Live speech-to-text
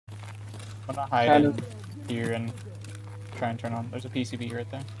I'm gonna hide in here and try and turn on. There's a PCB right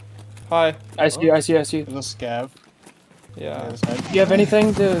there. Hi. I see you, I see you, I see you. There's a scav. Yeah. Do you have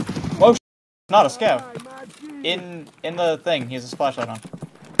anything to... Whoa, not a scav. In the thing, he has a flashlight on.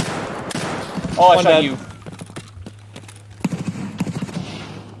 Oh, I shot you.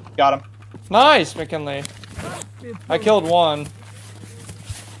 Got him. Nice, McKinley. I killed one.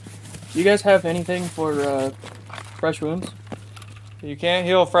 Do you guys have anything for fresh wounds? You can't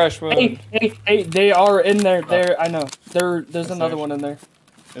heal fresh wound. Hey, they are in there. There, I know. There's another one in there.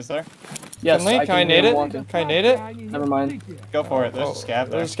 Is there? Yes, Can I nade it? Can I nade it? Never mind. Go for it. There's a scav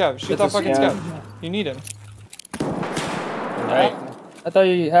there. There's a scav. Shoot that fucking scav. You need him. Right. I thought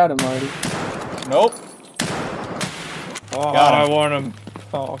you had him already. Nope. Oh, Got him. I want him.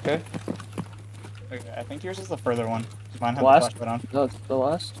 Oh, okay. Okay, I think yours is the further one. Mine has the Last? flashlight on. No, it's the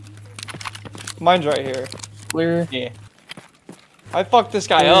last. Mine's right here. Clear. Yeah. I fucked this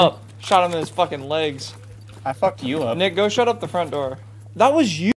guy up. Shot him in his fucking legs. I fucked you up. Nick, go shut up the front door. That was you.